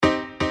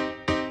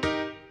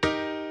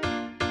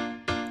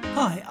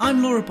Hi,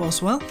 I'm Laura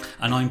Boswell.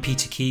 And I'm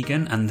Peter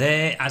Keegan, and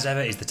there, as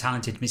ever, is the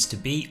talented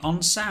Mr. B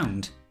on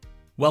sound.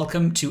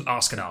 Welcome to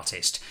Ask an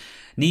Artist.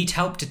 Need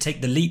help to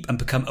take the leap and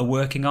become a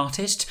working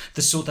artist?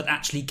 The sort that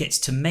actually gets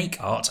to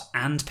make art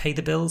and pay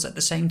the bills at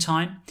the same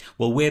time?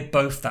 Well, we're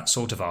both that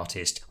sort of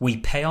artist. We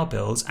pay our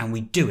bills and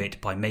we do it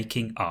by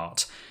making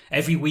art.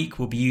 Every week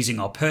we'll be using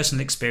our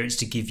personal experience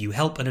to give you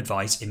help and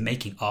advice in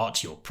making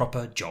art your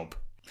proper job.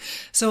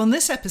 So on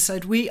this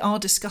episode, we are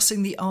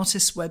discussing the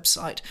artist's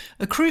website,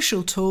 a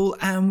crucial tool,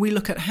 and we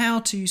look at how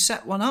to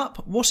set one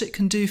up, what it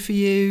can do for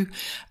you,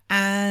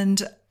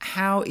 and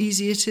how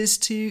easy it is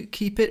to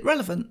keep it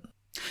relevant.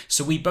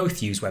 So we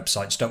both use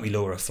websites, don't we,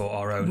 Laura, for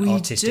our own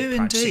artistic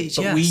practice? Indeed,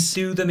 but yes.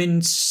 we do them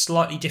in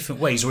slightly different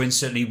ways, or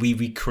certainly we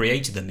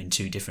recreated them in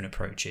two different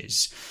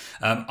approaches.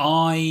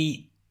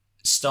 I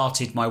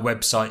started my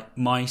website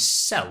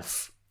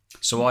myself.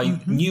 So I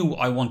knew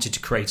I wanted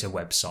to create a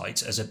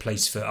website as a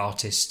place for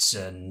artists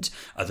and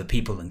other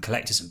people and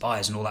collectors and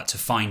buyers and all that to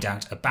find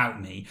out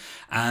about me.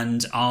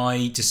 And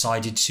I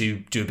decided to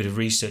do a bit of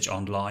research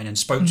online and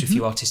spoke to a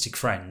few artistic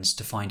friends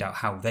to find out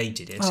how they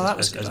did it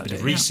as a bit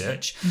of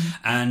research,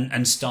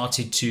 and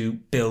started to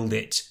build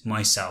it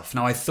myself.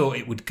 Now, I thought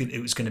it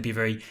was going to be a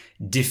very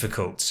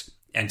difficult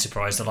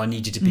enterprise, that I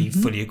needed to be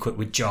fully equipped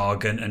with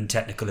jargon and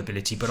technical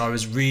ability, but I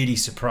was really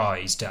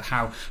surprised at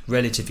how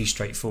relatively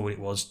straightforward it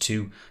was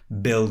to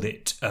build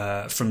it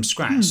from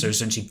scratch. So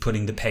essentially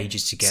putting the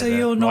pages together. So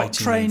you're not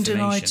trained in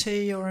IT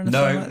or anything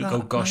like that? No, oh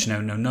gosh,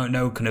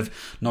 no kind of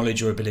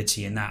knowledge or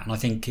ability in that. And I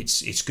think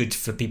it's good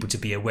for people to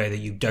be aware that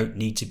you don't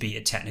need to be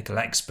a technical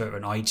expert or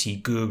an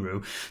IT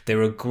guru.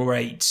 There are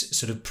great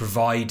sort of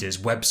providers,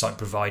 website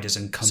providers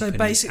and companies So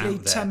basically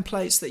out there.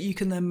 Templates that you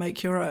can then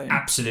make your own.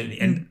 Absolutely.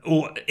 And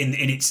or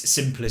in its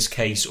simplest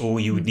case, all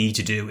you would need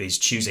to do is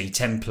choose a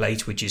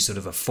template, which is sort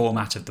of a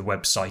format of the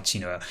website,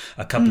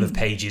 a couple of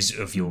pages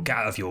of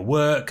your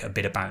work, a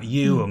bit about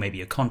you, or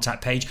maybe a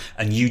contact page,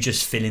 and you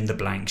just fill in the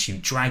blanks. You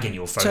drag in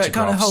your photographs. So it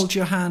kind of holds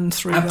your hand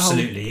through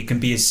Absolutely. the whole... It can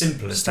be as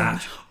simple as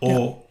that,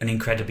 or an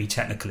incredibly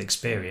technical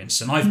experience.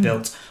 And I've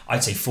built,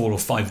 I'd say, 4 or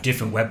 5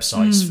 different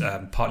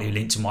websites, partly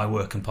linked to my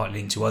work and partly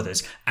linked to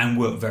others, and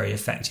work very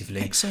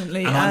effectively.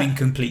 Excellently. And I'm in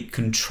complete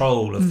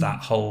control of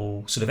that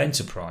whole sort of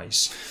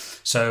enterprise.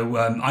 So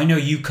I know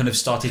you kind of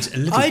started a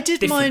little I did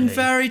differently. mine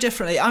very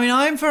differently. I mean,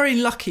 I'm very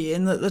lucky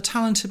in that the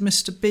talented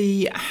Mr.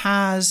 B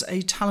has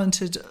a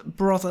talented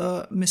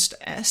brother, Mr.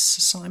 S,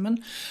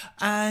 Simon,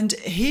 and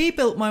he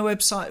built my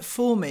website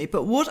for me.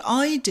 But what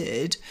I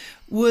did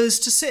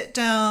was to sit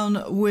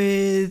down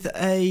with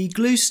a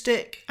glue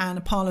stick and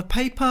a pile of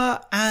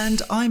paper,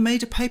 and I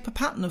made a paper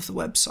pattern of the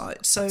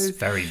website. So it's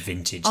very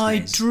vintage. I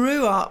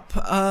drew up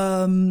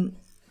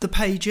the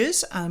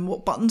pages and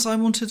what buttons I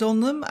wanted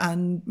on them,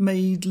 and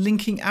made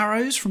linking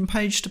arrows from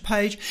page to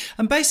page.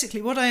 And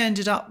basically what I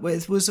ended up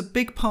with was a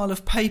big pile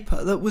of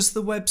paper that was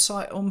the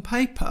website on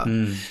paper.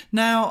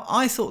 Now,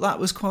 I thought that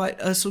was quite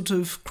a sort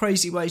of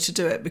crazy way to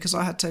do it because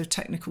I had to have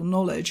technical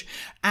knowledge.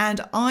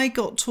 And I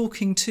got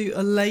talking to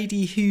a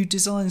lady who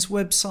designs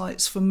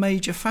websites for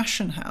major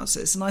fashion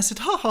houses. And I said,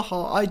 ha ha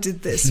ha, I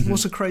did this.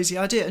 What a crazy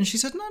idea. And she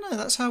said, no,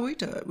 that's how we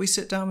do it. We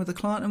sit down with the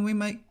client and we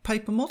make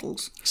paper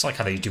models. It's like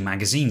how they do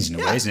magazines in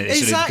a way, isn't it?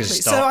 Exactly.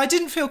 So I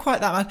didn't feel quite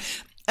that bad.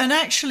 And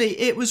actually,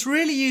 it was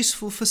really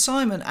useful for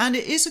Simon. And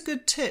it is a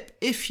good tip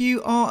if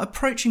you are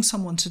approaching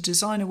someone to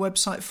design a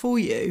website for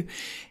you.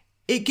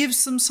 It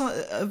gives them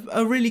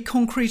a really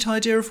concrete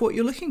idea of what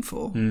you're looking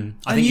for. And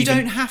you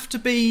don't have to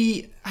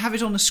have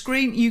it on a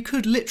screen. You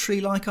could literally,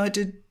 like I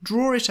did,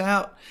 draw it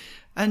out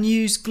and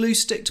use glue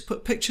stick to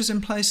put pictures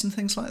in place and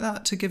things like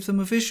that to give them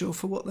a visual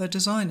for what they're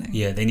designing.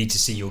 Yeah, they need to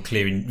see your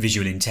clear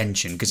visual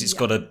intention because it's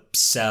got to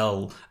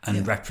sell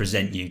and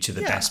represent you to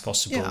the best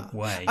possible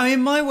way. I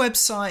mean, my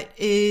website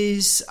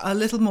is a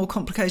little more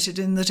complicated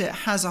in that it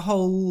has a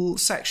whole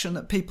section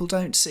that people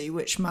don't see,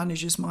 which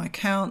manages my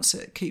accounts.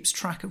 It keeps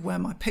track of where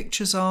my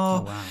pictures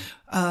are. Oh,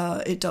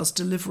 wow. It does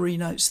delivery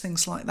notes,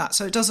 things like that.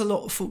 So it does a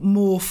lot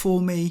more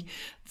for me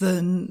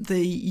than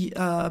the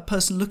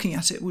person looking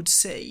at it would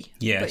see.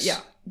 Yes. But yeah,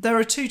 there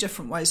are 2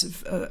 different ways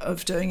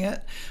of doing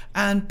it,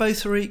 and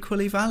both are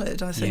equally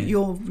valid. I think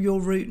your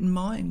route and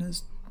mine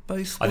is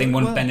both. I think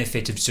one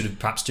benefit of sort of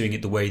perhaps doing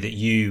it the way that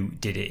you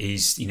did it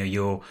is,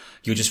 you're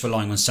just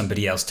relying on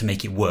somebody else to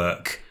make it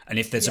work. And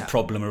if there's a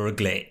problem or a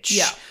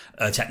glitch,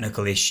 a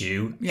technical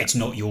issue, it's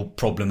not your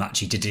problem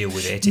actually to deal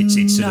with it.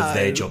 It's sort of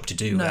their job to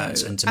do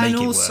that and to make it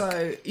work. And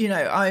also,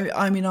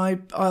 I mean,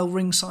 I'll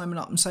ring Simon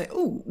up and say,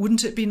 oh,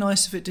 wouldn't it be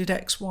nice if it did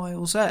X, Y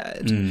or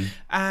Z?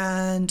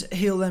 And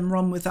he'll then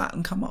run with that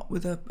and come up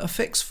with a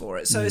fix for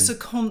it. So it's a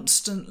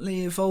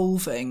constantly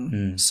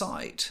evolving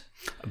site.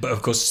 But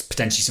of course,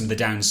 potentially some of the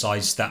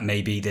downsides that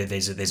may be that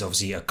there's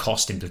obviously a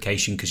cost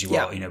implication because you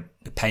are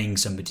paying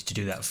somebody to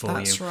do that for you.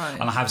 That's right.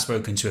 And I have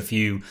spoken to a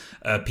few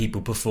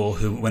people before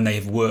who, when they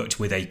have worked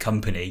with a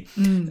company,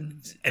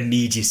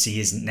 immediacy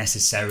isn't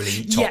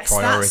necessarily top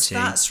priority.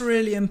 That's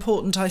really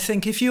important. I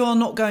think if you are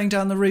not going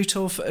down the route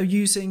of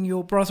using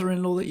your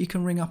brother-in-law that you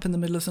can ring up in the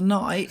middle of the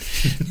night,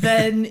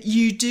 then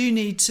you do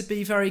need to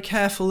be very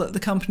careful that the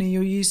company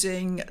you're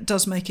using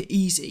does make it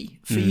easy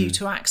for you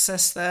to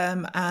access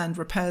them, and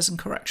repairs and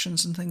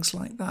corrections and things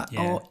like that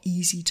are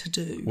easy to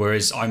do.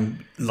 Whereas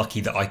I'm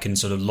lucky that I can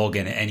sort of log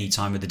in at any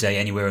time of the day,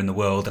 anywhere in the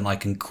world, and I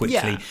can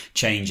quickly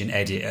change and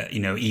edit,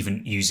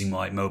 even using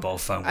my mobile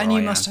phone. And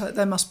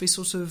there must be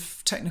sort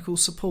of technical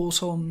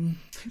support on.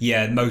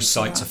 Yeah, most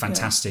sites are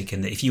fantastic,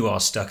 and if you are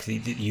stuck,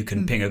 you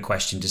can ping a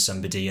question to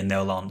somebody and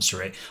they'll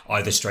answer it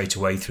either straight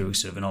away through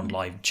sort of an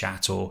online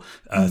chat or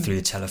through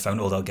the telephone,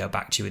 or they'll get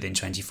back to you within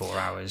 24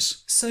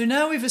 hours. So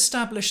now we've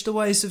established the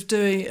ways of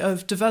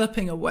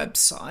developing a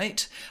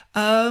website.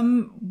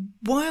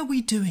 Why are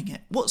we doing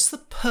it? What's the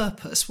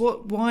purpose?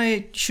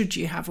 Why should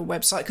you have a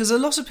website? Because a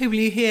lot of people,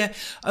 you hear,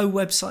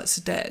 websites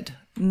are dead.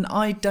 And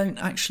I don't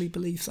actually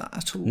believe that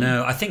at all.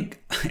 No,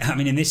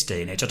 in this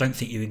day and age, I don't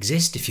think you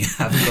exist if you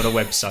haven't got a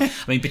website.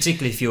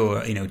 Particularly if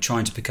you're,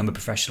 trying to become a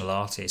professional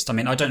artist.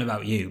 I don't know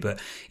about you, but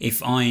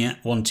if I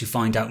want to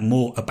find out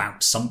more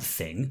about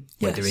something,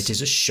 whether it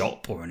is a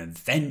shop or an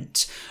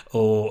event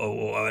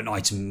or an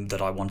item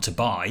that I want to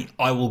buy,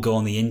 I will go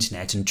on the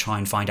internet and try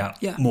and find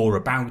out more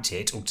about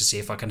it, or to see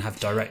if I can have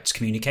direct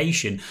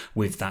communication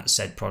with that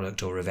said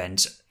product or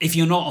event. If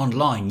you're not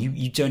online,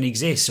 you don't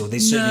exist, or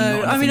there's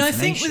certainly not enough information. I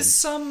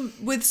think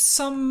with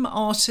some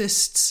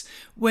artists,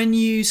 when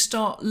you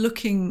start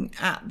looking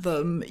at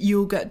them,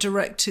 you'll get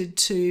directed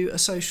to a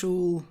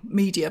social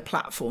media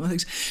platform and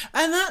things,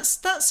 and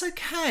that's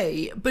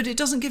okay. But it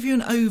doesn't give you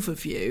an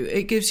overview.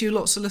 It gives you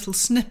lots of little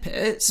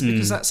snippets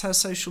because that's how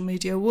social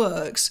media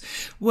works.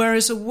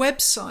 Whereas a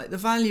website, the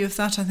value of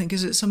that, I think,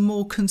 is it's a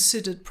more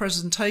considered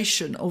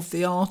presentation of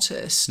the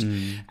artist,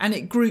 and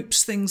it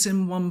groups things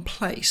in one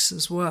place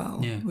as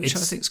well, which I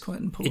think is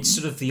quite important. It's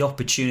sort of the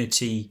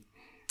opportunity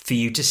for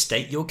you to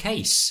state your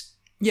case.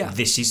 Yeah.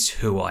 This is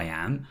who I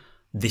am.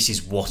 This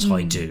is what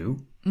I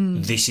do.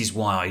 This is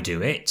why I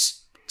do it.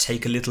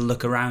 Take a little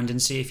look around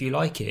and see if you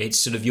like it. It's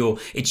sort of your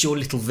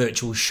little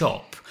virtual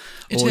shop.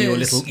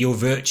 Your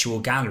virtual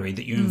gallery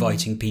that you're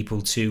inviting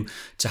people to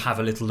have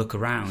a little look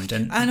around,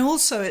 and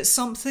also it's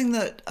something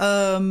that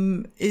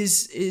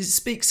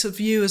speaks of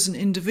you as an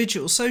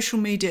individual. Social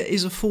media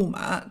is a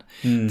format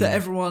that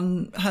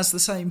everyone has the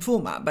same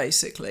format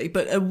basically,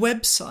 but a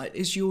website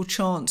is your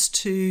chance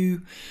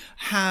to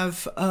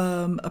have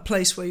a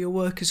place where your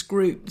work is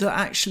grouped that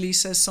actually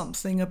says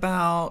something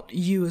about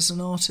you as an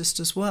artist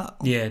as well.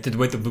 Yeah, the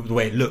way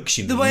it looks.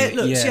 The way it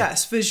looks,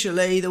 yes,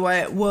 visually, the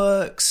way it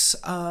works.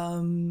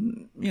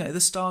 The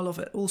style of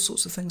it, all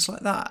sorts of things like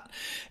that.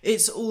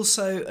 It's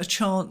also a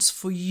chance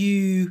for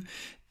you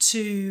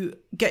to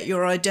get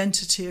your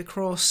identity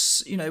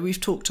across. We've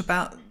talked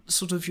about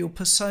sort of your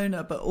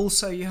persona, but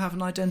also you have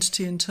an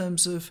identity in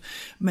terms of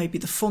maybe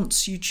the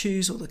fonts you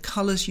choose or the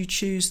colours you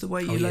choose, the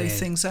way you lay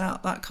things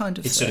out, that kind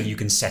of thing. It's sort of, you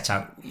can set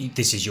out,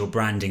 this is your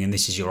branding and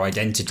this is your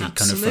identity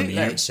kind of from the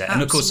outset.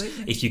 And of course,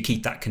 if you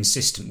keep that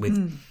consistent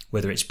with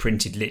whether it's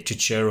printed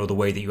literature or the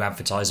way that you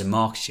advertise and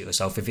market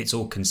yourself, if it's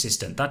all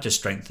consistent, that just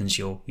strengthens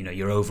your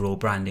overall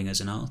branding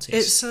as an artist.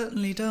 It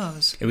certainly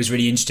does. It was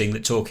really interesting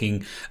that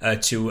talking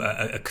to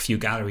a few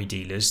gallery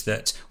dealers,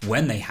 that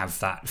when they have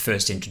that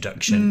first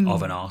introduction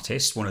of an artist,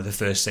 one of the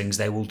first things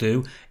they will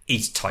do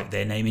is type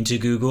their name into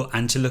Google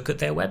and to look at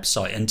their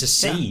website and to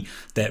see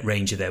that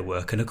range of their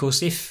work. And of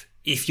course, if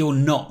you're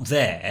not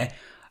there,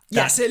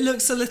 yes, it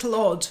looks a little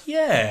odd.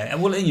 Yeah,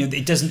 well,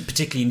 it doesn't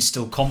particularly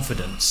instill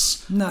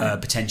confidence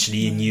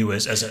potentially in you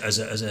as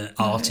an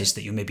artist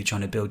that you're maybe trying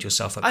to build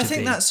yourself up to be. I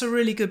think that's a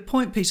really good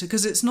point, Peter,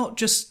 because it's not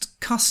just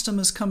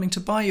customers coming to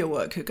buy your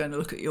work who are going to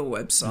look at your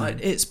website.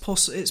 It's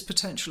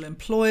potential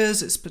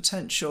employers, it's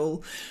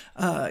potential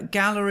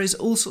galleries,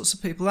 all sorts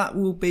of people. That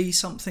will be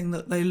something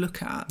that they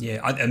look at. Yeah,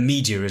 and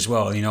media as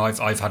well.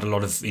 I've had a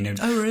lot of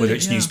whether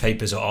it's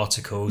newspapers or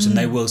articles, and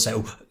they will say,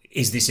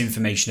 is this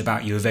information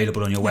about you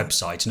available on your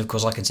website? And of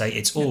course I can say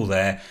it's all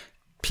there.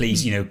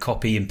 Please,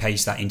 copy and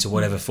paste that into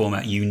whatever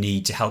format you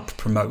need to help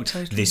promote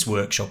this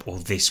workshop or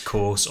this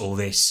course or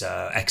this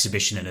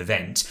exhibition and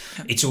event.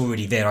 It's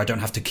already there. I don't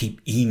have to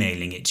keep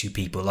emailing it to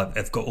people.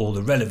 I've got all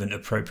the relevant,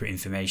 appropriate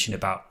information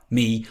about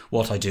me,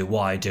 what I do,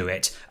 why I do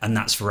it, and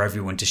that's for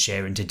everyone to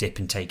share and to dip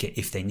and take it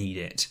if they need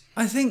it.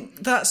 I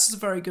think that's a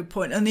very good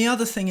point. And the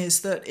other thing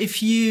is that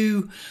if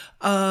you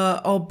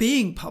are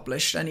being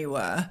published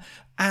anywhere,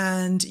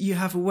 and you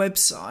have a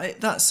website,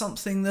 that's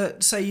something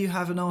that, say you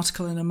have an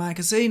article in a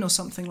magazine or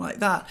something like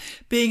that,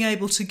 being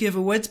able to give a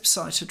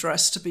website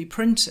address to be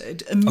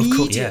printed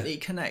immediately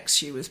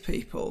connects you with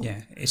people.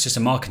 Yeah, it's just a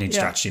marketing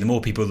strategy. The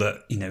more people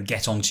that,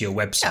 get onto your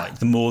website,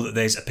 the more that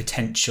there's a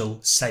potential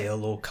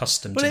sale or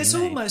custom to be it's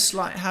made. almost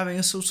like having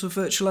a sort of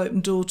virtual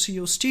open door to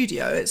your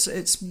studio.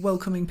 It's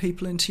welcoming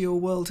people into your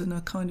world in a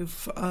kind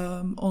of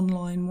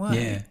online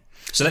way. Yeah.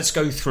 So let's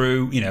go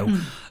through,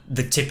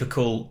 the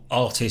typical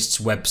artist's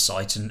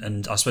website,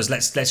 and I suppose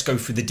let's go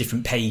through the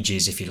different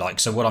pages, if you like.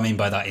 So what I mean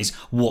by that is,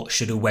 what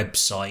should a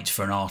website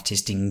for an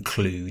artist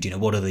include?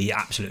 What are the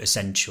absolute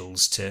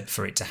essentials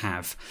for it to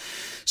have?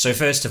 So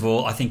first of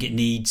all, I think it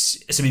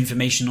needs some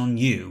information on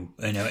you.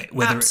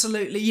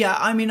 Absolutely, yeah.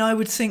 I mean, I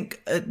would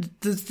think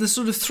the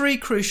sort of three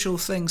crucial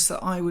things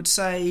that I would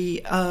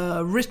say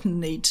written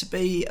need to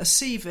be a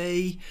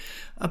CV,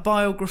 a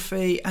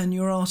biography, and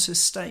your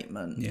artist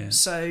statement. Yeah.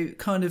 So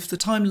kind of the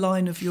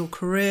timeline of your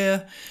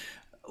career,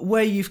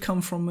 where you've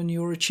come from and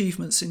your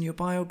achievements in your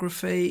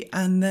biography,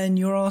 and then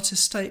your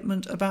artist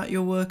statement about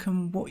your work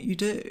and what you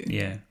do.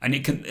 Yeah, and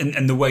it can,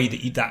 and the way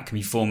that can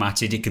be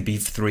formatted, it could be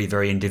three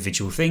very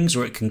individual things,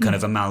 or it can kind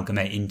of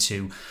amalgamate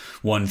into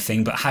one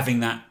thing. But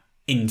having that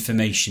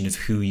information of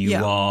who you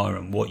are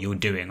and what you're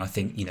doing, I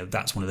think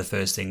that's one of the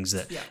first things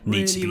that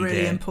needs to be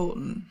really there.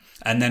 Important.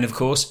 And then, of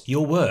course,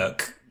 your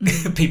work.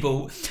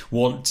 People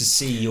want to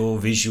see your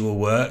visual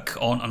work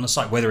on a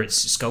site, whether it's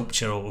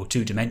sculpture or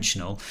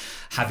two-dimensional.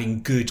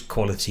 Having good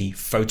quality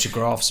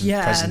photographs and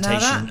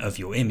presentation of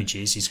your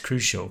images is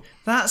crucial.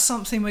 That's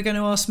something we're going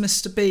to ask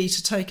Mr. B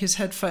to take his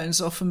headphones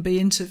off and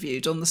be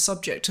interviewed on the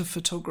subject of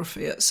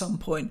photography at some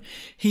point.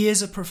 He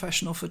is a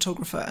professional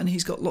photographer and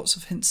he's got lots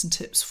of hints and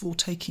tips for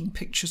taking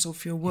pictures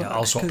of your work. Yeah,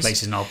 I'll swap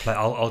places and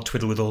I'll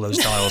twiddle with all those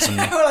dials. And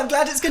well, I'm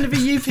glad it's going to be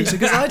you, Peter,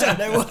 because I don't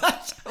know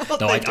what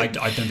no, I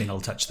don't think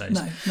I'll touch those.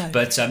 No.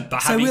 But so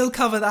we'll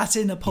cover that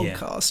in a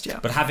podcast. Yeah.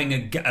 But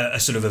having a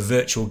sort of a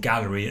virtual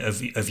gallery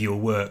of your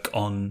work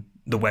on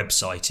the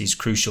website is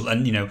crucial,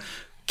 and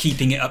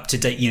keeping it up to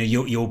date.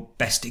 Your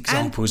best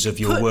examples of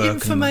your work.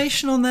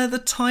 Information on there. The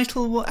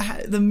title,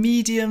 the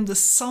medium, the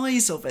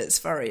size of it's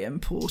very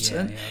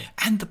important,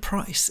 and the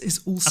price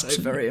is also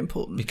very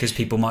important because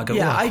people might go.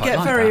 Yeah, I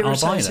get very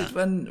irritated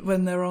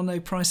when there are no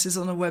prices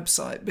on a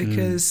website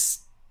because.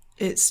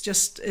 It's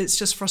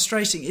just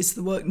frustrating. Is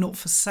the work not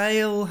for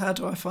sale? How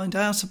do I find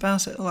out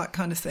about it? All that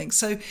kind of thing.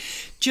 So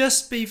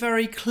just be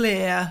very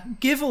clear.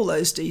 Give all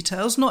those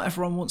details. Not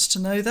everyone wants to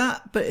know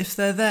that, but if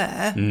they're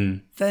there,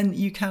 then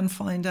you can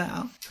find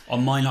out.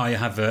 On mine, I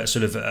have a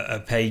sort of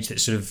a page that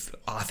sort of,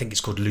 I think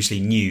it's called loosely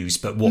news,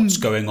 but what's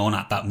going on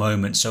at that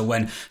moment. So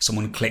when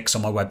someone clicks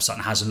on my website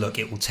and has a look,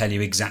 it will tell you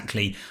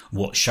exactly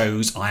what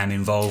shows I am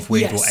involved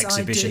with, what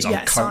exhibitions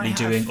I'm currently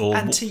doing, or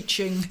and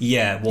teaching.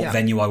 Yeah, what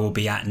venue I will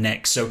be at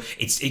next. So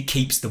it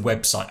keeps the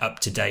website up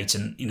to date.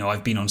 And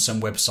I've been on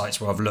some websites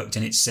where I've looked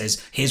and it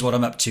says, here's what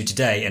I'm up to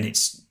today, and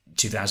it's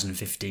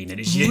 2015 and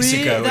it's years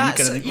ago. And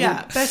you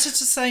think, better to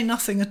say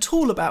nothing at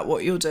all about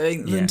what you're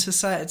doing than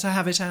to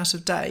have it out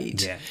of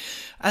date. Yeah.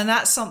 And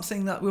that's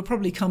something that we'll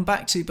probably come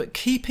back to, but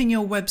keeping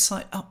your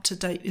website up to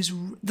date is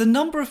the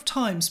number of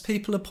times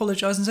people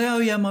apologise and say, oh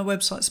yeah, my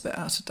website's a bit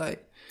out of date.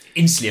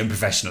 Instantly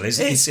unprofessional,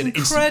 isn't it? It's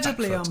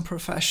incredibly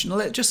unprofessional.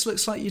 It just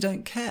looks like you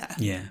don't care.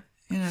 Yeah.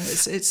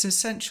 It's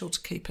essential to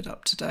keep it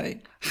up to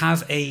date.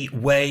 Have a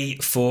way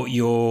for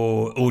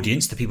your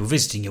audience, the people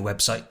visiting your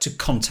website, to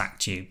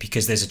contact you,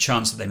 because there's a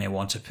chance that they may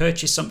want to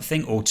purchase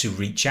something or to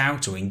reach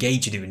out or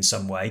engage with you in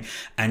some way,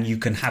 and you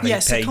can have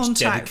a page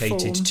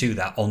dedicated to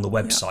that on the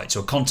website. Yeah. So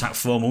a contact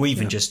form, or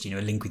even just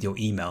a link with your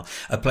email,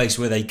 a place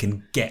where they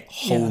can get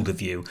hold of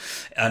you.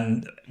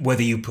 And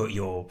whether you put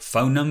your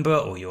phone number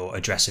or your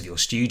address of your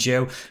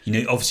studio,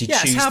 obviously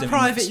choose how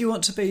private you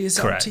want to be is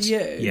up to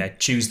you. Yeah,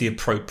 choose the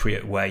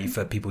appropriate way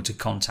for people to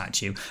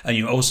contact you,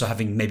 and also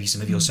having maybe some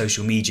of your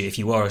social media, if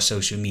you are a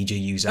social media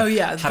user. Oh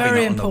yeah, having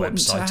very that on the important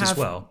website to have, as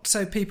well,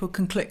 so people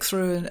can click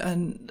through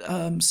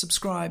and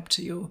subscribe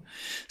to your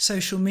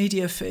social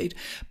media feed.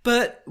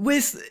 But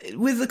with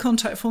the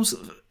contact forms,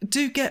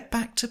 do get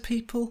back to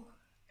people.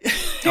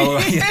 Oh,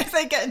 yeah. If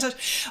they get in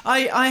touch.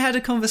 I had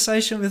a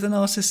conversation with an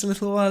artist a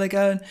little while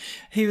ago, and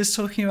he was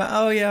talking about,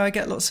 I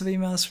get lots of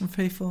emails from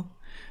people.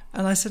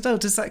 And I said,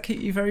 does that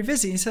keep you very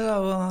busy? He said,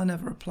 I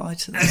never reply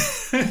to them.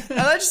 And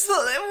I just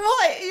thought,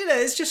 why?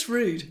 It's just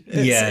rude.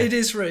 It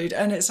is rude,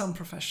 and it's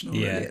unprofessional,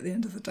 really, at the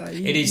end of the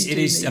day. It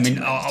is. I mean,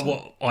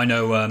 I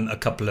know a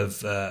couple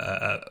of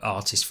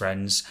artist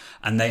friends,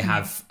 and they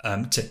have,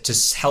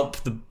 to help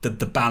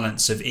the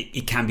balance of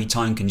it can be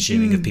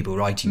time-consuming of people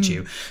writing to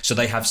you. So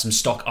they have some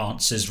stock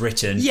answers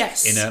written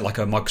in a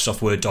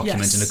Microsoft Word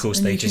document, and of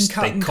course they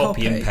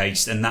copy and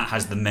paste, and that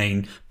has the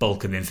main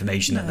bulk of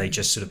information that they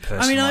just sort of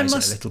personalise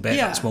it a little bit.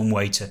 That's one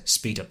way to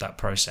speed up that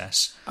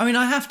process. I mean,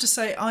 I have to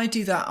say, I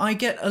do that. I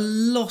get a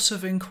lot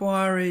of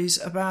inquiries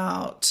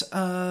about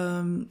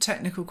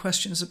technical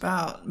questions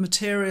about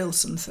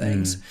materials and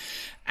things.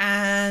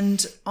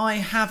 And I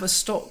have a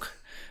stock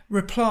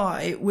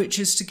reply, which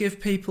is to give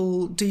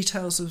people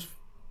details of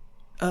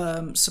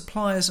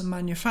suppliers and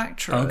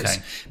manufacturers. Okay.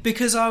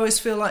 Because I always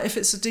feel like if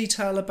it's a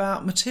detail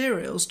about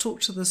materials,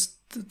 talk to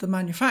the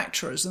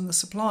manufacturers and the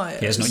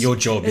suppliers. Yeah, it's not your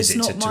job, is it?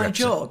 It's not my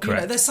job.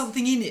 Correct. There's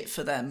something in it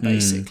for them,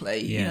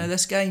 basically. yeah.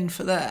 There's gain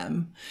for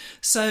them.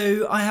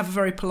 So I have a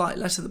very polite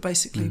letter that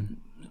basically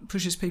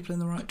pushes people in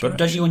the right direction. But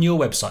does you on your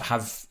website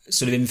have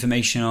sort of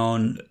information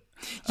on?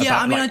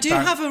 Yeah, about, I do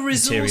have a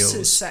resources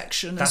materials.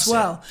 section That's as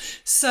well.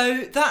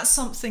 So that's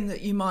something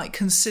that you might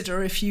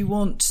consider if you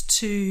want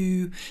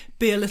to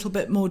be a little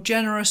bit more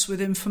generous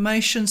with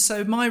information.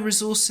 So my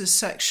resources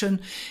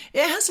section,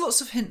 it has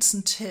lots of hints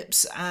and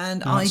tips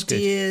and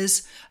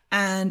ideas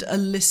and a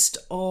list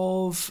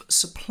of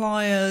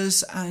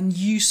suppliers and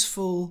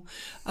useful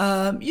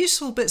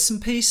bits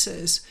and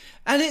pieces.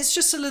 And it's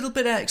just a little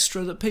bit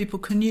extra that people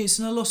can use,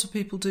 and a lot of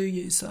people do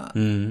use that.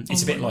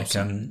 It's a bit like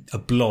a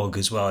blog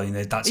as well.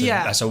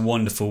 That's a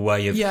wonderful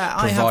way of providing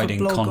I have a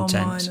blog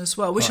content on mine as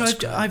well, which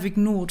I've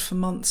ignored for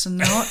months, and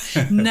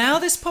now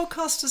this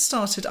podcast has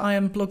started, I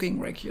am blogging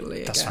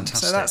regularly That's again.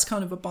 fantastic. So that's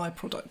kind of a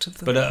byproduct of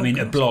the. But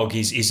podcast. a blog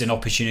is an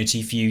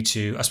opportunity for you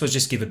to, I suppose,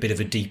 just give a bit of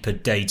a deeper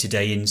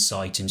day-to-day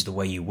insight into the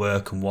way you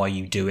work and why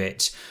you do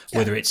it,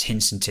 whether it's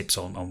hints and tips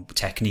on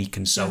technique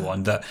and so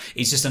on. That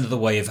it's just another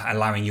way of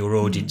allowing your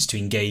audience to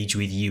engage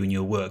with you and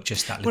your work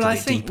just that little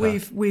bit deeper. Well, I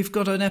think we've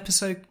got an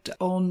episode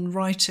on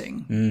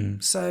writing,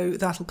 so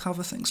that'll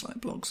cover things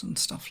like blogs and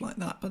stuff like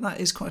that. But that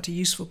is quite a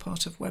useful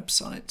part of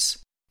websites.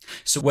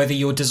 So whether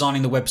you're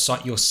designing the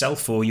website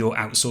yourself or you're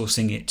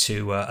outsourcing it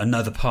to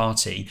another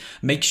party,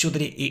 make sure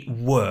that it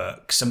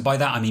works. And by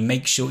that, I mean,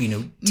 make sure,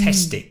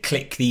 test it,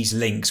 click these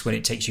links when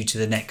it takes you to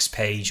the next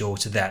page or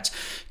to that.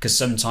 Because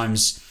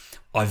sometimes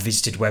I've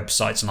visited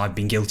websites and I've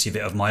been guilty of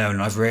it of my own,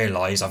 and I've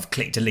realised I've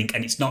clicked a link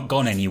and it's not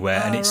gone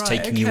anywhere and it's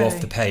taking you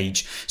off the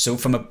page. So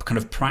from a kind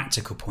of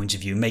practical point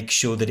of view, make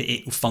sure that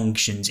it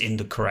functions in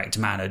the correct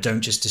manner.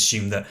 Don't just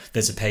assume that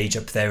there's a page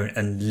up there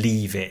and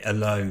leave it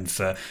alone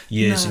for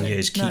years and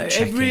years. Keep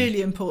checking. It's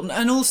really important.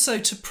 And also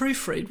to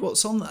proofread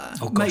what's on there.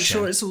 Make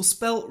sure it's all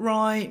spelt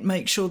right.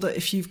 Make sure that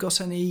if you've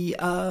got any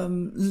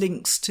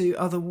links to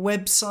other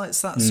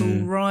websites, that's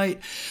all right.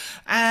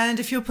 And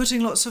if you're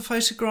putting lots of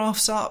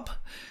photographs up,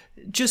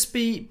 just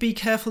be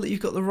careful that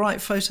you've got the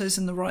right photos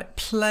in the right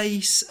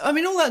place. I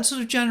mean, all that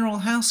sort of general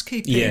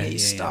housekeeping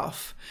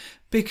stuff.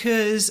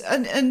 Because,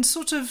 and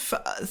sort of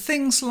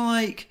things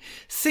like,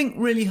 think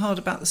really hard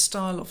about the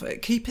style of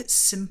it. Keep it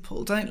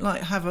simple. Don't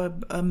have a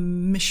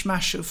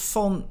mishmash of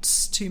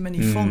fonts, too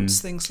many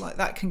fonts, things like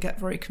that can get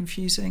very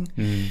confusing.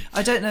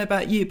 I don't know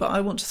about you, but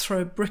I want to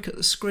throw a brick at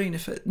the screen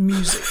if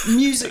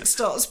music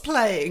starts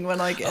playing when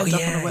I get up on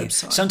a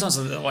website. Sometimes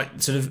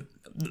sort of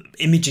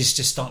images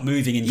just start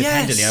moving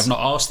independently. I've not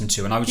asked them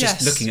to, and I was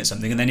just looking at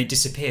something and then it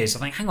disappears. I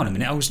think, hang on a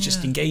minute, I was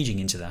just engaging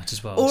into that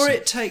as well. Or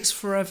it takes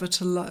forever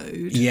to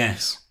load.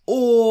 Yes.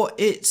 Or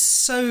it's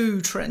so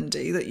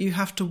trendy that you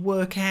have to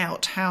work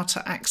out how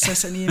to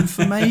access any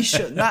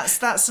information.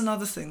 That's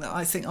another thing that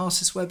I think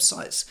artists'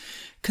 websites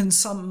can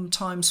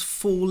sometimes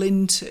fall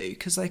into,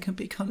 because they can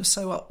be kind of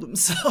so up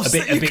themselves.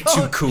 A bit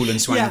too cool and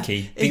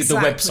swanky. Yeah,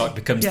 exactly. The website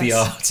becomes the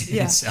art in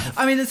itself.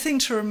 I mean, the thing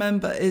to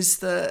remember is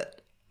that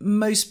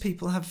most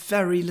people have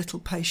very little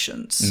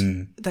patience.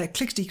 They're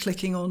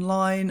clickety-clicking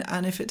online,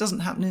 and if it doesn't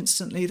happen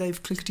instantly,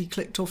 they've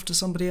clickety-clicked off to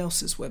somebody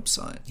else's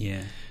website.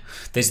 Yeah.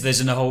 There's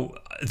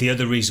the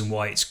other reason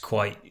why it's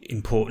quite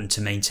important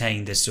to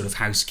maintain this sort of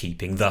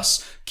housekeeping,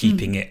 thus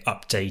keeping it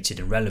updated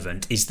and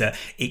relevant, is that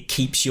it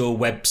keeps your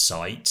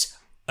website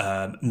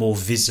more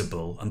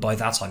visible. And by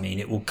that I mean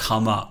it will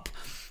come up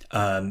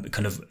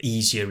kind of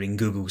easier in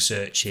Google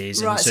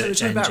searches. Right, and so we're search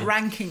talking engine.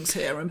 about rankings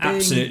here and being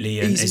Absolutely,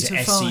 and easy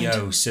as to SEO,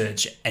 find.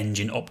 search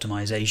engine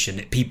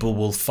optimization, people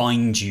will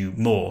find you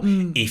more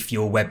if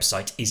your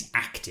website is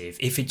active.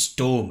 If it's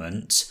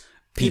dormant,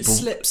 it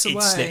slips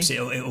away.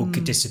 It'll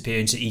disappear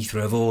into ether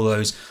of all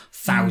those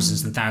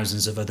thousands and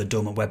thousands of other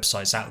dormant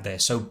websites out there.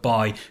 So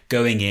by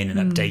going in and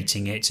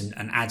updating it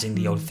and adding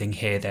the odd thing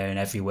here, there and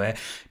everywhere,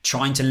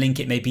 trying to link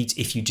it, maybe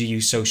if you do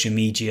use social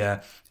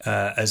media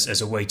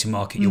as a way to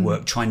market your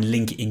work, try and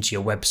link it into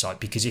your website,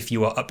 because if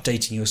you are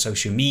updating your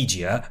social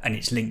media and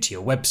it's linked to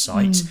your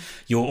website,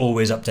 you're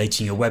always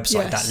updating your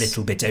website that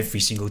little bit every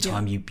single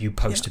time you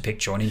post a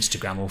picture on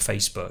Instagram or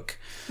Facebook.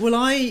 Well,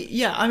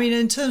 I mean,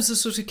 in terms of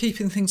sort of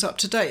keeping things up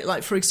to date,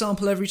 like for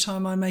example, every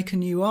time I make a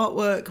new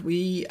artwork,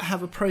 we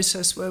have a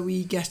process where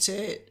we get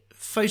it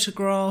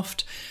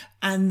photographed,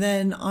 and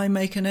then I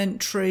make an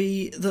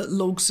entry that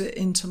logs it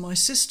into my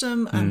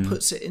system and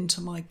puts it into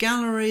my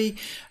gallery,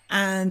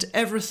 and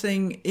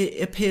everything,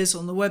 it appears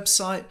on the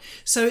website.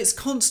 So it's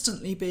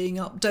constantly being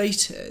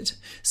updated.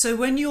 So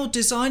when you're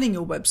designing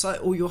your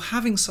website, or you're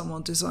having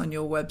someone design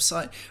your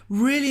website,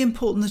 really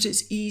important that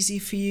it's easy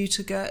for you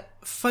to get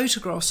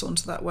photographs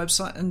onto that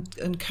website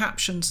and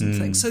captions and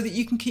things, so that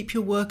you can keep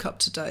your work up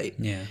to date.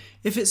 Yeah.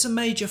 If it's a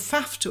major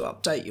faff to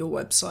update your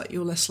website,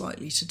 you're less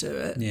likely to do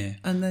it. Yeah.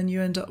 And then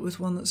you end up with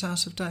one that's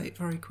out of date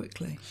very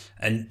quickly.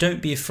 And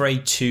don't be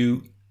afraid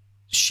to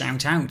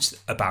shout out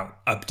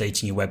about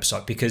updating your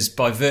website, because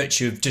by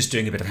virtue of just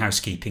doing a bit of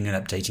housekeeping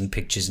and updating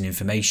pictures and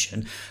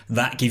information,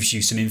 that gives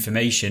you some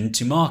information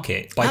to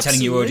market by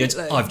telling your audience,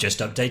 I've just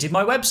updated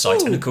my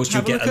website. And of course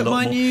you'll get a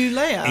lot more new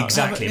layout.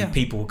 Exactly. And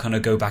people will kind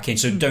of go back in.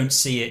 So don't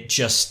see it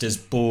just as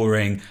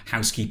boring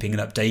housekeeping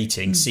and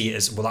updating. See it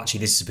as, well,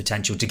 actually this is a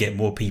potential to get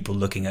more people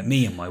looking at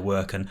me and my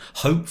work, and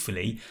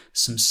hopefully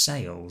some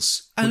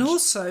sales. And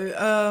also,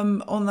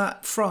 on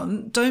that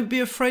front, don't be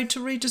afraid to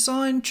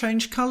redesign,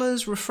 change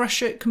colours,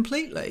 refresh it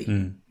completely.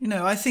 You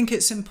know, I think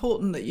it's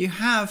important that you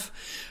have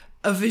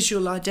a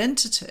visual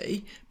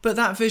identity, but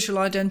that visual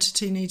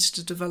identity needs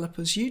to develop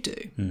as you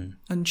do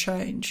and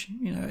change.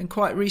 You know, and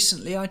quite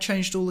recently I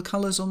changed all the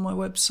colours on my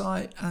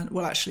website, and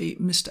well, actually,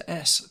 Mr.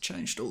 S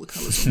changed all the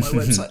colours on my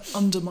website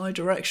under my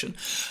direction,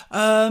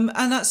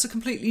 and that's a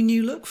completely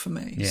new look for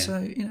me. Yeah. So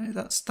you know,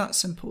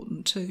 that's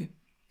important too.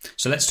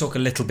 So let's talk a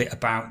little bit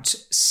about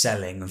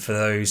selling for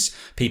those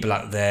people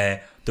out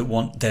there that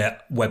want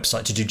their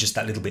website to do just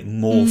that little bit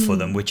more for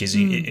them, which is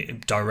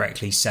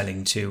directly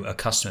selling to a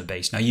customer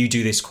base. Now, you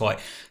do this quite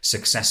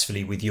successful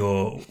with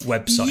your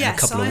website in a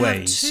couple of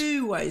ways. Yes, I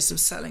have 2 ways of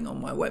selling on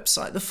my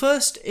website. The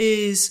first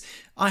is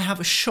I have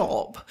a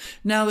shop.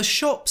 Now, the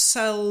shop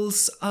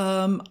sells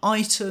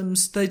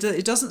items.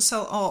 It doesn't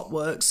sell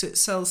artworks. It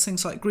sells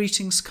things like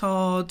greetings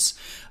cards,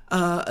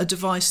 a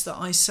device that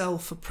I sell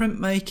for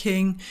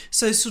printmaking,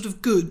 so sort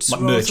of goods, like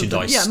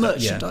merchandise,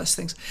 merchandise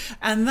things.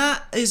 And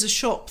that is a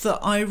shop that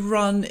I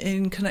run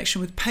in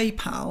connection with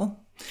PayPal,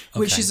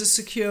 which is a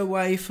secure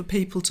way for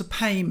people to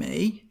pay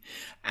me.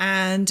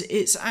 And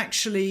it's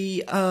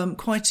actually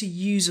quite a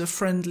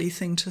user-friendly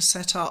thing to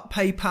set up.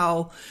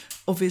 PayPal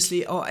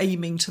obviously are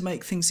aiming to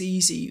make things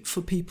easy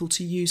for people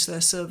to use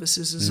their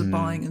services as a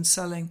buying and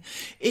selling.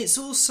 It's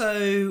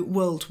also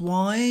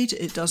worldwide.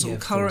 It does all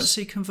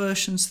currency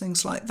conversions,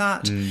 things like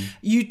that.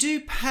 You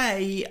do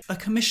pay a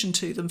commission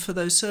to them for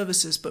those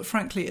services, but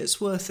frankly, it's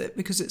worth it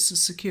because it's a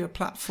secure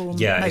platform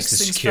that makes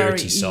things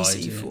very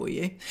easy for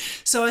you.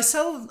 So I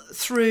sell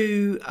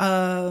through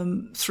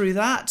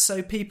that.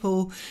 So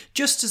people,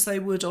 just as they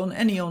would on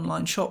any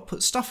online shop,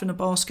 put stuff in a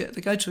basket,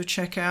 they go to a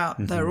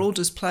checkout, their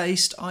order's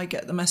placed, I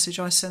get the message,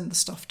 I send the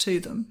stuff to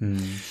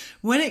them.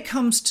 When it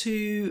comes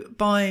to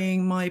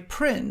buying my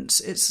prints,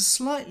 it's a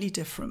slightly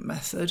different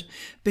method,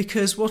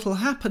 because what will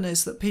happen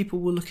is that people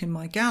will look in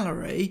my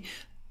gallery.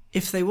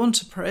 If they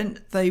want a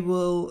print, they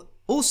will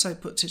also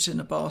put it in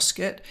a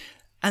basket,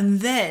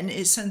 and then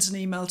it sends an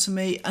email to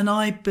me, and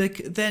I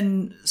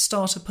then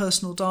start a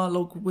personal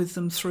dialogue with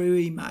them through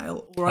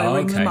email, or I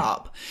ring them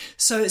up.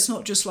 So it's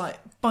not just like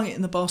bung it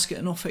in the basket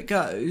and off it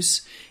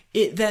goes.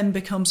 It then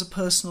becomes a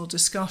personal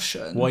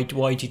discussion. Why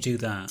do you do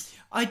that?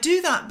 I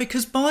do that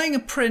because buying a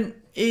print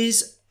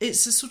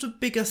it's a sort of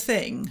bigger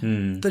thing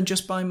than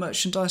just buying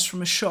merchandise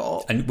from a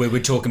shop. And we're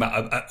talking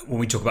about when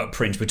we talk about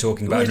print, we're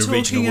talking about an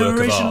original work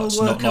of art,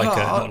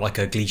 not like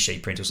a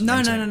cliché print or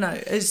something. No.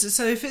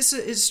 So if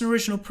it's an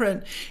original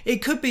print,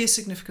 it could be a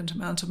significant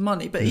amount of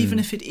money. But even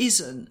if it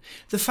isn't,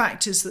 the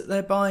fact is that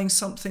they're buying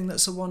something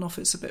that's a one-off.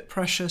 It's a bit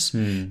precious.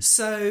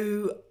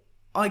 So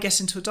I get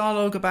into a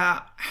dialogue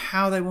about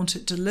how they want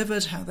it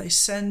delivered, how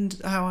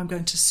I'm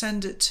going to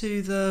send it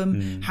to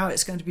them, how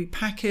it's going to be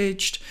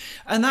packaged.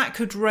 And that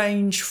could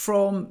range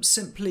from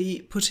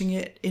simply putting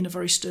it in a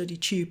very sturdy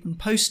tube and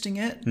posting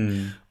it,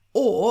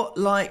 or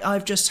like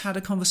I've just had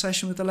a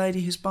conversation with a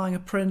lady who's buying a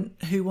print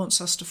who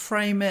wants us to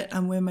frame it,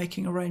 and we're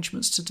making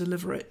arrangements to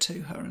deliver it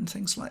to her and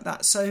things like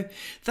that. So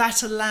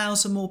that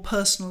allows a more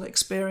personal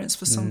experience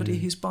for somebody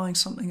who's buying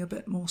something a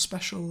bit more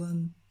special.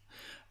 And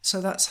so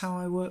that's how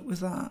I work with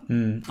that.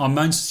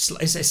 Mine's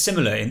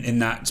similar in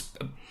that,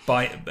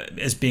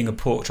 as being a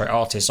portrait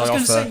artist, I was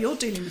going to say, you're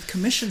dealing with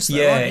commissions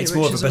though, aren't you? It's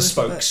more of a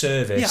bespoke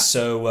service. Yeah.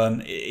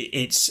 So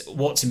it's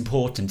what's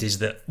important is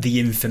that the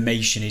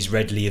information is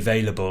readily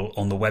available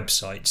on the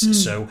websites.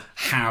 So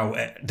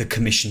how the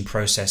commission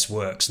process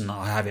works, and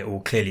I have it all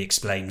clearly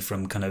explained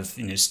from kind of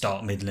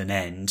start, middle, and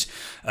end.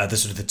 The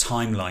sort of the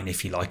timeline,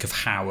 if you like, of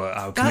how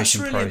our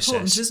commission process. That's really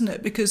important, isn't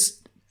it? Because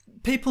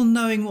people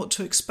knowing what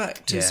to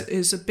expect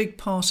is a big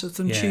part of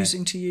them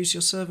choosing to use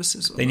your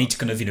services. They need to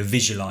kind of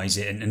visualize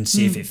it and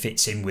see if it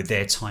fits in with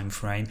their time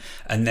frame.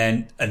 And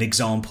then an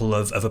example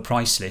of a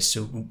price list.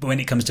 So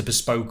when it comes to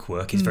bespoke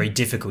work, it's very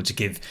difficult to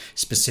give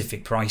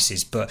specific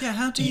prices. But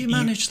how do you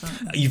manage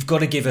that? You've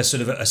got to give a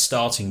sort of a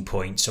starting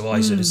point. So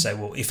I sort of say,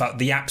 well,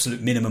 the absolute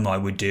minimum I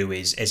would do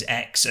is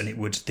X, and it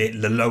would the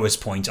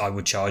lowest point I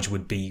would charge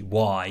would be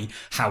Y.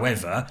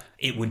 However,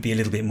 it would be a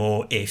little bit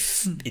more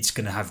if it's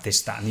going to have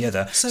this, that, and the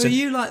other. So are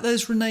you like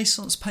those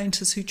Renaissance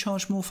painters who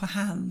charge more for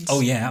hands? Oh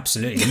yeah,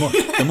 absolutely.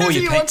 The more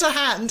you want a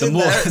hand, the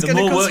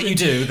more work you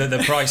do,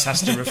 the price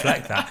has to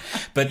reflect that.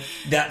 But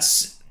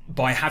that's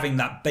by having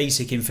that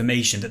basic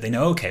information that they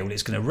know. Okay, well,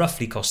 it's going to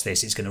roughly cost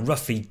this. It's going to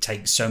roughly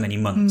take so many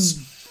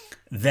months.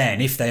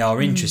 Then, if they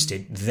are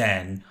interested,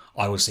 then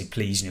I will say,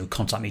 please,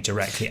 contact me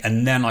directly,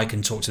 and then I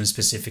can talk to them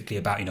specifically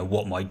about,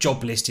 what my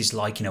job list is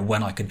like,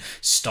 when I can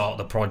start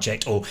the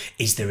project, or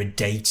is there a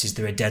date, is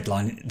there a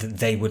deadline that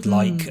they would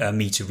like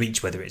me to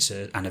reach, whether it's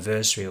an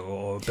anniversary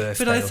or a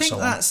birthday. But I think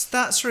or so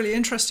that's really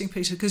interesting,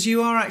 Peter, because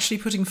you are actually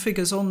putting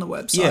figures on the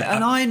website. Yeah,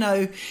 and I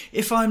know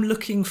if I'm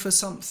looking for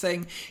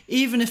something,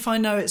 even if I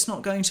know it's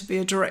not going to be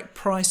a direct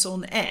price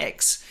on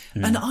X,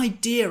 an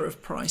idea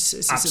of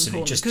prices is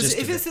important.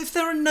 Because if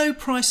there are no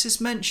prices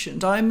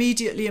mentioned, I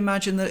immediately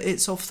imagine that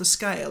it's off the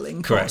scale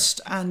in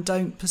cost and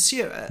don't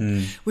pursue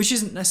it, which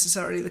isn't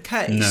necessarily the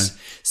case. No.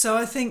 So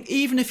I think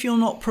even if you're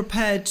not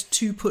prepared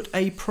to put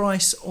a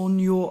price on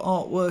your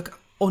artwork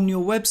on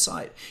your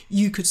website,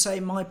 you could say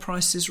my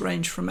prices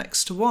range from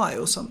X to Y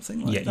or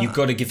something like that. Yeah, you've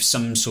got to give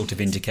some sort of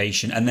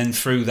indication, and then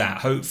through that,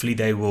 hopefully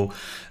they'll,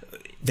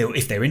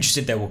 if they're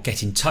interested, they will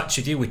get in touch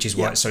with you, which is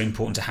why it's so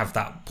important to have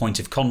that point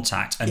of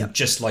contact. And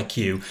just like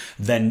you,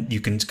 then you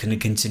can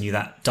continue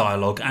that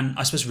dialogue and,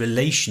 I suppose,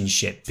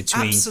 relationship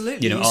between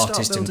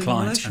artist and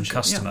client and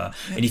customer.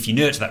 Yeah. And if you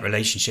nurture that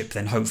relationship,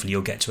 then hopefully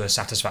you'll get to a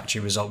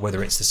satisfactory result,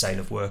 whether it's the sale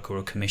of work or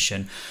a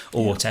commission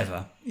or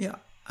whatever. Yeah.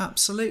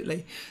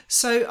 Absolutely.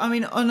 So, I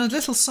mean, on a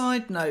little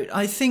side note,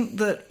 I think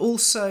that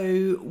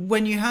also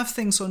when you have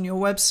things on your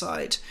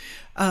website,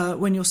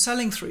 when you're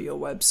selling through your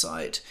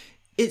website,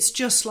 it's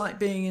just like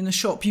being in a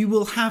shop. You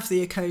will have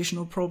the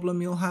occasional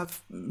problem. You'll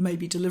have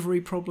maybe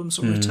delivery problems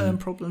or return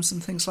problems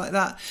and things like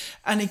that.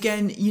 And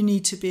again, you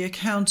need to be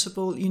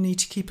accountable. You need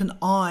to keep an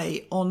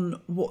eye on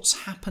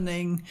what's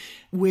happening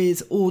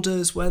with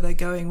orders, where they're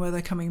going, where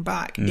they're coming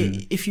back.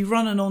 If you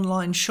run an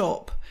online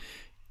shop,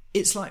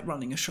 it's like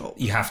running a shop.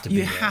 You have to be.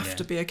 You have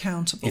to be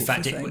accountable. In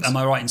fact, for things. Am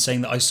I right in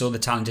saying that I saw the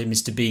talented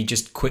Mr. B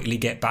just quickly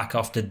get back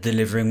after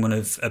delivering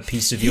a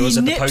piece of yours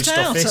at the post office?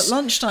 He nipped out at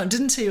lunchtime,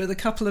 didn't he, with a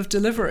couple of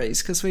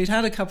deliveries, because we'd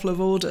had a couple of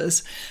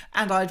orders,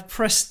 and I'd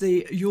pressed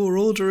the "Your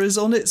order is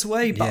on its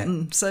way"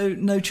 button. Yeah. So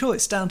no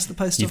choice, down to the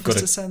post office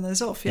to send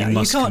those off. Yeah,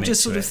 you can't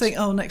just sort of think,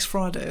 "Oh, next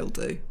Friday will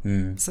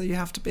do." So you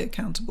have to be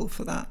accountable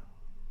for that.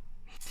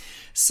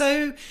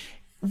 So,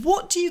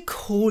 what do you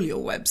call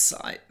your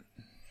website?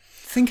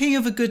 Thinking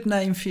of a good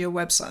name for your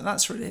website,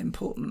 that's really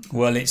important.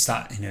 Well, it's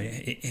that,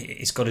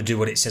 it's got to do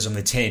what it says on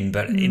the tin,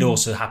 but it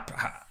also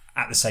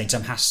at the same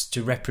time has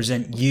to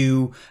represent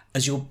you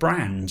as your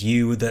brand,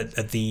 you,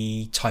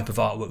 the type of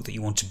artwork that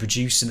you want to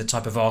produce and the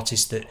type of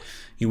artist that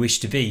you wish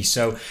to be.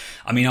 So,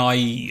 I mean,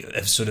 I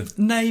have sort of...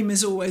 Name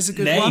is always a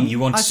good one. You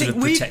want to sort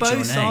of protect your name. I think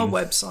we both, our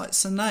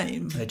website's a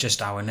name. They're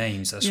just our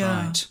names, that's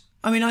right.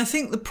 I mean, I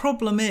think the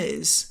problem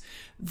is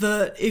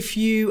that if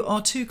you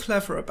are too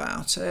clever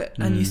about it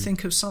and you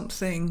think of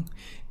something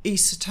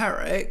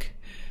esoteric,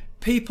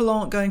 people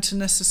aren't going to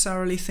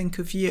necessarily think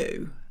of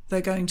you. They're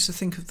going to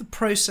think of the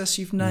process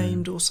you've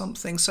named or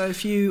something. So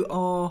if you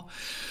are,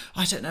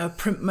 I don't know, a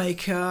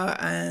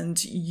printmaker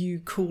and you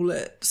call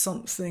it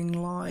something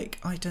like,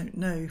 I don't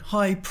know,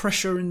 high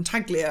pressure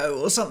intaglio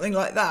or something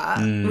like that,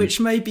 which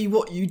may be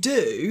what you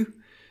do,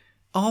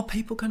 are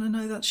people going to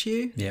know that's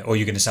you? Yeah, or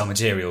you're going to sell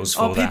materials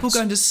for that. Are people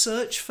going to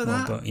search for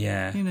that? But,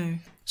 yeah.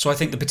 So I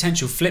think the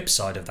potential flip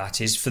side of that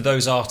is for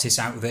those artists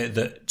out there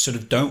that sort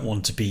of don't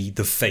want to be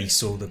the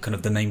face or the kind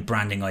of the main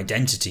branding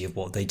identity of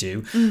what they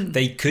do,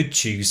 they could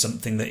choose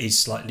something that is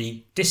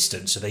slightly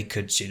distant. So they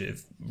could sort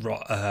of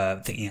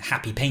thinking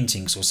happy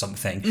paintings or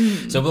something.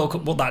 So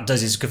what that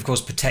does is, of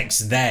course, protects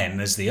them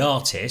as the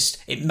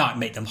artist. It might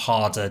make them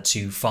harder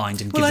to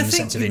find and give them a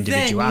sense of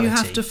individuality. Then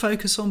you have to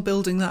focus on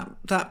building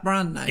that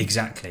brand name.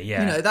 Exactly,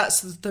 yeah. That's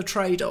the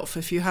trade-off.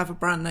 If you have a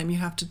brand name, you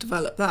have to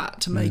develop that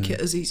to make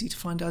it as easy to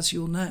find as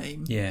your name.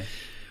 Yeah.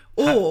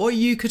 Or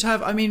you could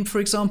have, I mean, for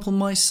example,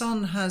 my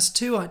son has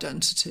two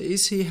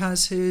identities. He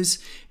has his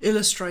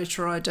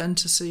illustrator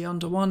identity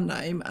under one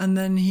name, and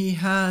then he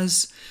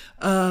has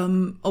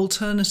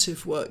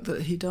alternative work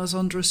that he does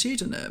under a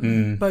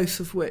pseudonym, both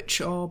of which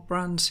are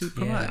brands he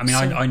promotes. Yeah. I mean,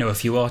 I know a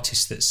few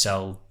artists that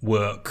sell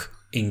work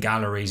in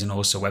galleries and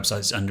also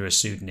websites under a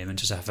pseudonym and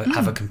just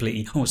have a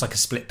completely, almost like a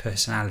split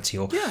personality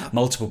or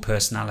multiple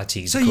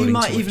personalities. So you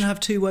might even have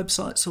two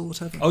websites or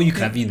whatever. Oh, you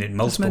can have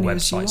multiple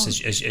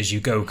websites as you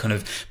go, kind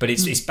of. But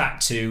it's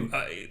back to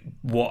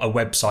what a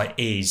website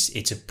is.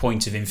 It's a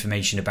point of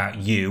information about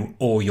you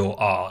or your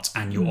art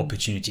and your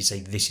opportunity to say,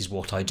 this is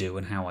what I do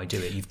and how I do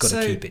it. You've got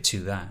to keep it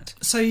to that.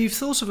 So you've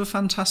thought of a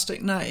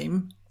fantastic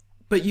name,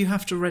 but you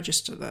have to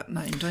register that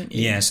name, don't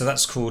you? Yeah, so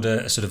that's called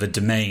a sort of a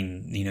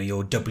domain,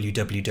 your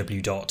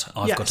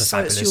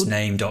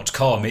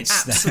www.I'veGotAFabulousName.com.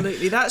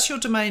 Absolutely, that's your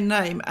domain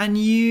name. And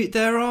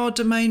there are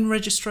domain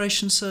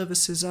registration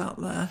services out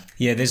there.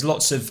 Yeah, there's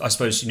lots of, I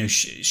suppose,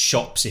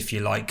 shops, if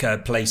you like,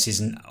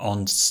 places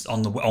on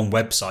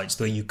websites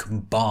where you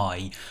can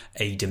buy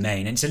a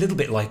domain. And it's a little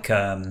bit like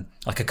a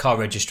car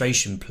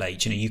registration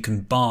plate. You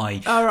can buy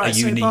a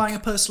unique... so buying a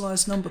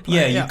personalised number plate.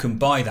 Yeah, you can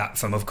buy that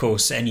from, of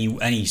course,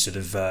 any sort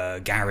of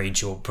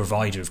garage or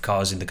provider of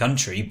cars in the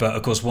country. But,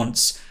 of course,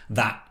 once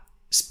that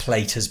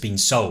plate has been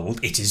sold,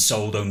 it is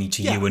sold only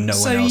to Yeah. you and no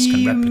So one else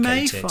can replicate you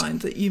may it.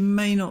 find that you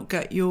may not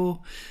get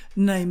your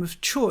name of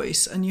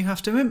choice and you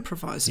have to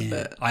improvise a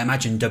bit. I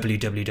imagine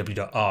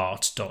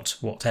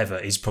www.art.whatever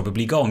is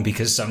probably gone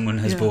because someone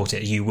has bought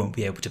it. You won't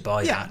be able to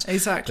buy that.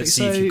 Exactly. But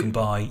see if you can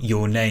buy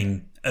your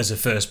name as a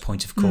first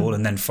point of call,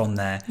 and then from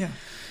there,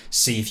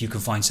 see if you can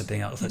find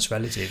something else that's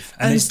relative.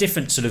 And there's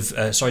different sort of,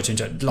 sorry to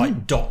interrupt,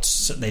 like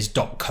dots. There's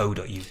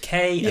 .co.uk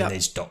and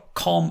there's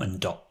 .com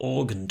and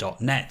 .org and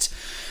 .net.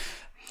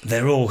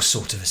 They're all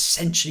sort of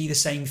essentially the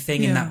same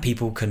thing in that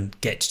people can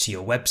get to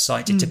your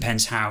website. It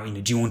depends how,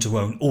 do you want to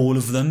own all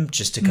of them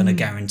just to kind of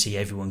guarantee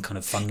everyone kind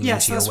of funneling into your website?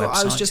 Yes, that's what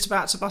I was just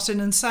about to butt in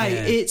and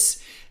say.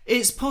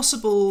 It's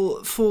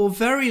possible for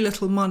very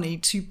little money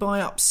to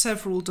buy up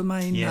several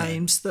domain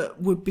names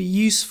that would be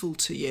useful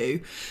to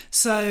you.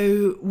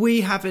 So we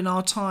have in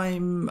our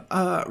time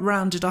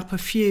rounded up a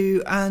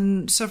few,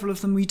 and several of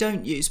them we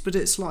don't use, but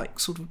it's like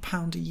sort of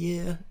 £1 a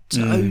year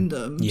to own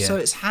them. So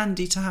it's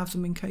handy to have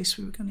them in case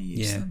we were going to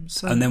use them.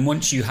 So. And then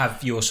once you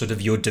have your sort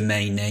of your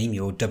domain name,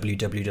 your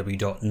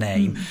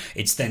www.name,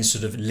 it's then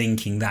sort of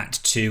linking that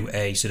to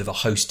a sort of a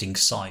hosting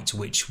site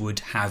which would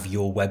have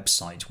your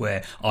website,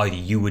 where either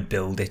you would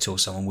build it or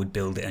someone would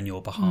build it on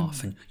your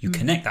behalf, and you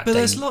connect that. But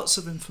there's lots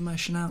of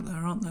information out there,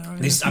 aren't there?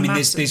 There's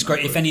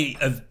great. If any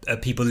of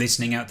people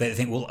listening out there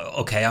think, well,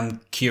 okay,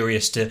 I'm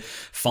curious to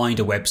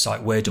find a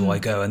website, where do I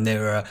go? And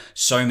there are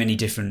so many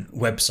different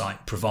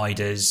website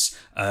providers.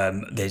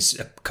 There's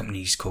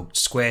companies called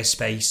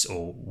Squarespace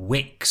or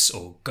Wix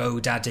or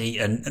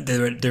GoDaddy, and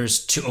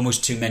there's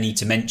almost too many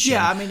to mention.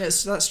 Yeah, I mean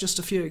that's just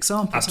a few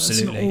examples.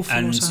 Absolutely,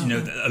 and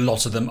a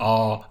lot of them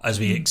are, as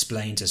we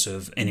explained, a sort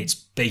of in its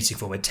basic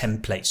form a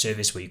template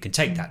service where you can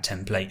take that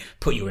template,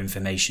 put your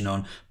information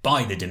on,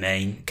 buy the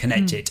domain,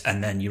 connect it,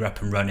 and then you're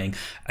up and running.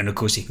 And of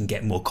course, it can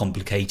get more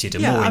complicated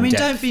and more in-depth. I mean,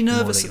 don't be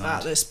nervous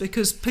about this,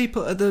 because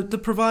people, the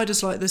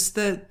providers like this,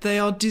 they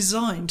are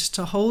designed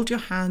to hold your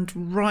hand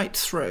right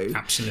through.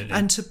 Absolutely.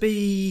 And to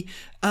be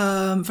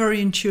very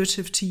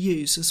intuitive to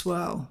use as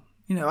well.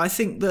 I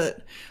think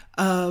that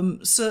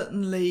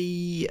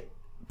certainly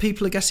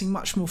people are getting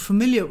much more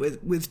familiar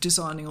with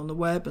designing on the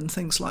web and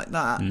things like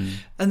that,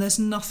 and there's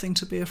nothing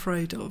to be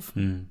afraid of.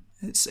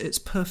 It's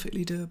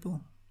perfectly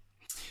doable.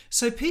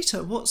 So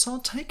Peter, what's our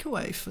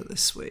takeaway for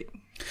this week?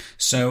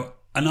 So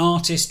an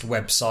artist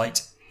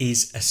website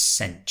is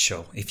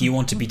essential. If you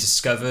want to be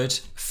discovered,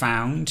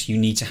 found, you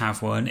need to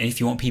have one. And if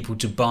you want people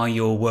to buy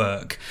your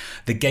work,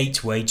 the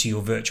gateway to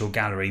your virtual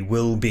gallery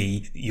will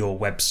be your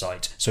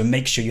website. So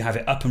make sure you have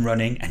it up and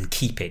running and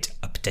keep it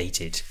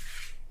updated.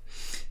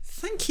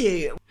 Thank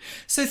you.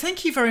 So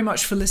thank you very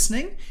much for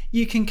listening.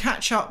 You can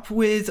catch up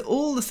with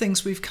all the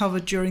things we've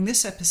covered during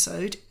this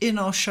episode in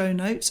our show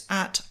notes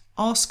at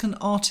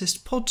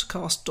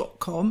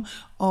askanartistpodcast.com,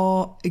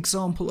 our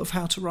example of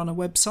how to run a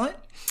website.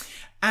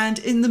 And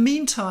in the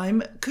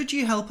meantime, could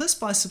you help us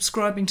by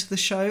subscribing to the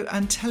show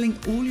and telling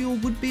all your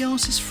would-be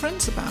artist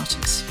friends about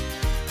us?